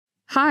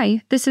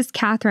Hi, this is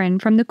Catherine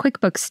from the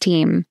QuickBooks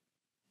team.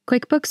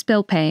 QuickBooks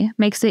Bill Pay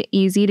makes it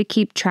easy to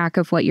keep track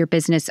of what your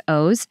business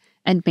owes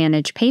and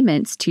manage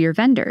payments to your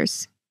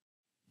vendors.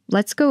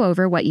 Let's go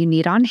over what you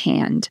need on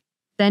hand,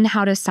 then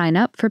how to sign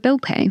up for Bill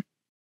Pay.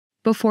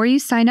 Before you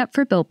sign up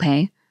for Bill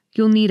Pay,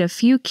 you'll need a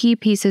few key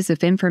pieces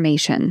of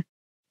information: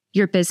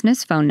 your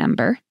business phone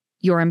number,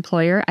 your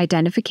employer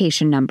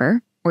identification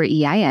number, or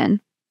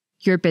EIN,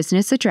 your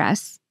business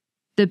address,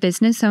 the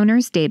business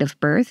owner's date of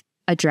birth,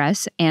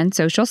 address, and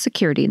social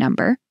security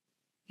number,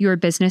 your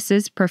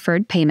business's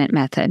preferred payment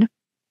method,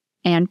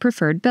 and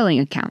preferred billing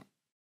account.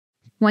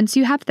 Once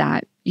you have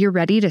that, you're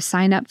ready to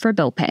sign up for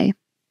Bill Pay.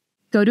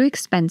 Go to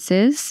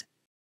Expenses,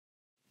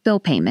 Bill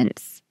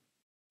Payments.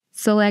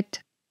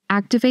 Select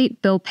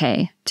Activate Bill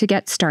Pay to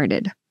get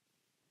started.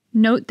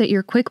 Note that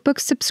your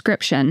QuickBooks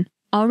subscription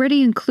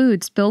already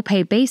includes Bill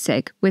Pay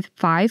Basic with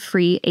 5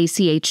 free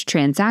ACH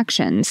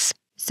transactions,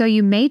 so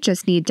you may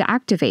just need to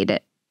activate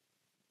it.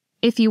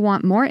 If you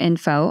want more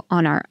info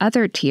on our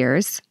other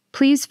tiers,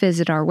 please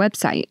visit our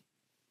website.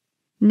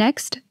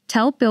 Next,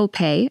 tell Bill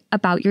Pay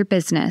about your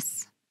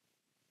business.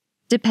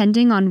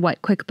 Depending on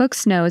what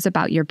QuickBooks knows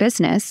about your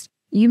business,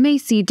 you may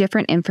see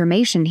different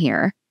information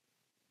here,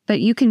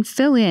 but you can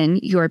fill in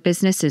your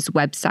business's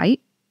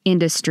website,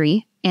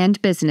 industry, and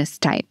business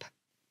type.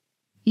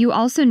 You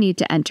also need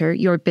to enter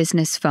your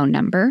business phone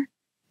number,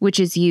 which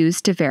is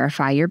used to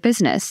verify your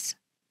business.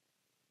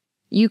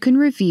 You can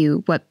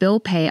review what Bill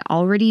Pay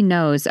already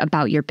knows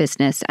about your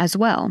business as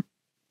well.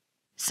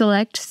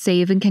 Select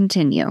Save and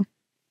Continue.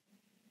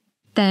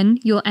 Then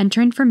you'll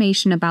enter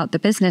information about the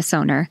business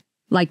owner,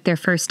 like their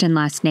first and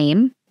last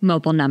name,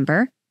 mobile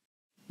number,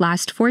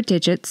 last 4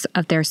 digits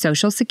of their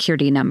social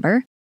security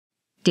number,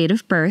 date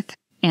of birth,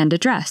 and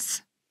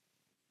address.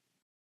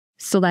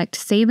 Select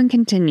Save and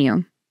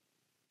Continue.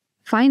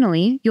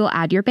 Finally, you'll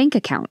add your bank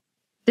account.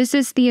 This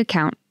is the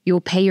account you'll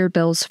pay your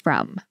bills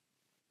from.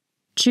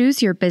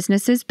 Choose your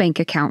business's bank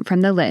account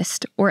from the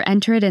list or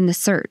enter it in the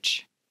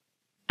search.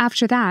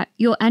 After that,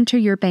 you'll enter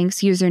your bank's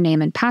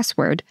username and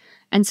password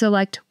and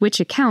select which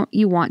account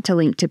you want to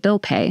link to Bill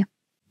Pay.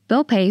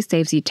 Bill Pay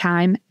saves you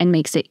time and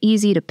makes it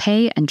easy to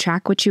pay and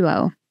track what you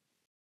owe.